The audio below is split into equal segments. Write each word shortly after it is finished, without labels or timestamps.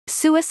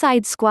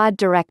Suicide Squad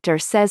director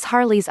says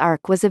Harley's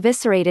arc was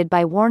eviscerated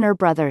by Warner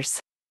Bros.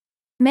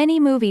 Many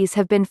movies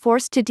have been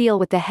forced to deal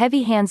with the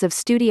heavy hands of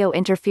studio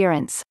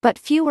interference, but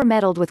few were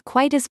meddled with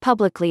quite as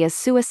publicly as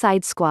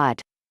Suicide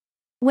Squad.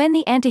 When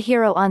the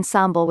antihero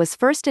ensemble was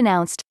first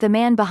announced, the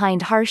man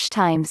behind Harsh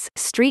Times,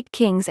 Street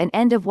Kings and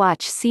End of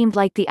Watch seemed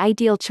like the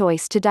ideal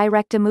choice to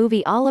direct a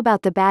movie all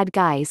about the bad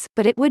guys,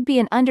 but it would be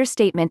an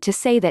understatement to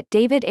say that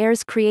David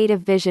Ayer's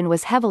creative vision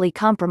was heavily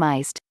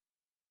compromised.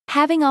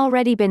 Having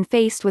already been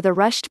faced with a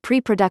rushed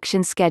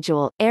pre-production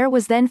schedule, Ayer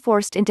was then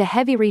forced into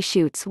heavy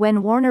reshoots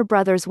when Warner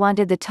Bros.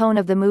 Wanted the tone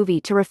of the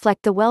movie to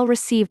reflect the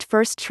well-received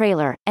first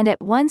trailer, and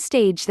at one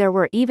stage there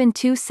were even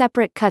two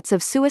separate cuts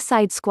of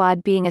Suicide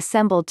Squad being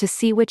assembled to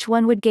see which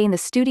one would gain the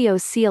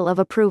studio's seal of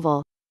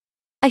approval.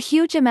 A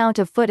huge amount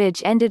of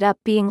footage ended up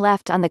being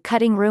left on the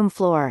cutting room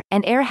floor,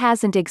 and Ayer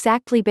hasn't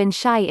exactly been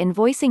shy in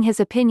voicing his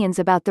opinions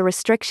about the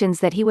restrictions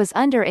that he was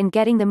under in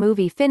getting the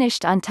movie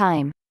finished on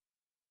time.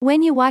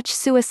 When you watch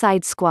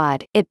Suicide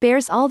Squad, it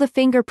bears all the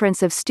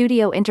fingerprints of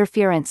studio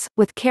interference,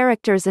 with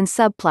characters and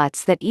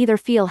subplots that either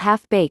feel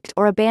half-baked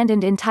or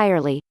abandoned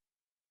entirely.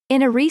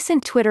 In a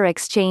recent Twitter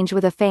exchange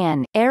with a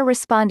fan, Ayer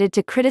responded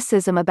to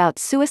criticism about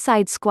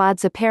Suicide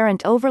Squad's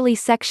apparent overly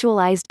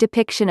sexualized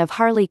depiction of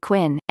Harley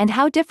Quinn, and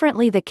how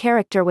differently the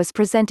character was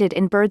presented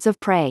in Birds of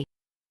Prey.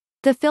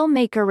 The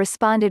filmmaker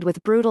responded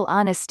with brutal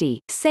honesty,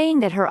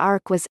 saying that her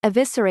arc was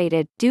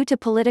eviscerated due to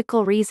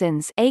political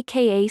reasons,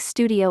 aka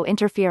studio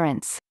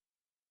interference.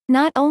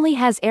 Not only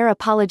has Ayer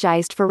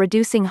apologized for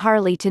reducing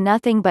Harley to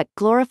nothing but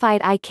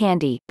glorified eye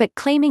candy, but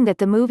claiming that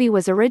the movie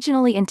was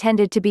originally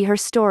intended to be her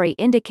story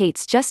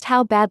indicates just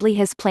how badly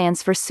his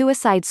plans for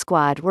Suicide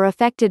Squad were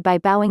affected by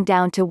bowing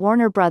down to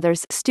Warner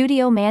Bros.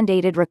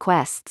 Studio-mandated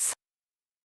requests.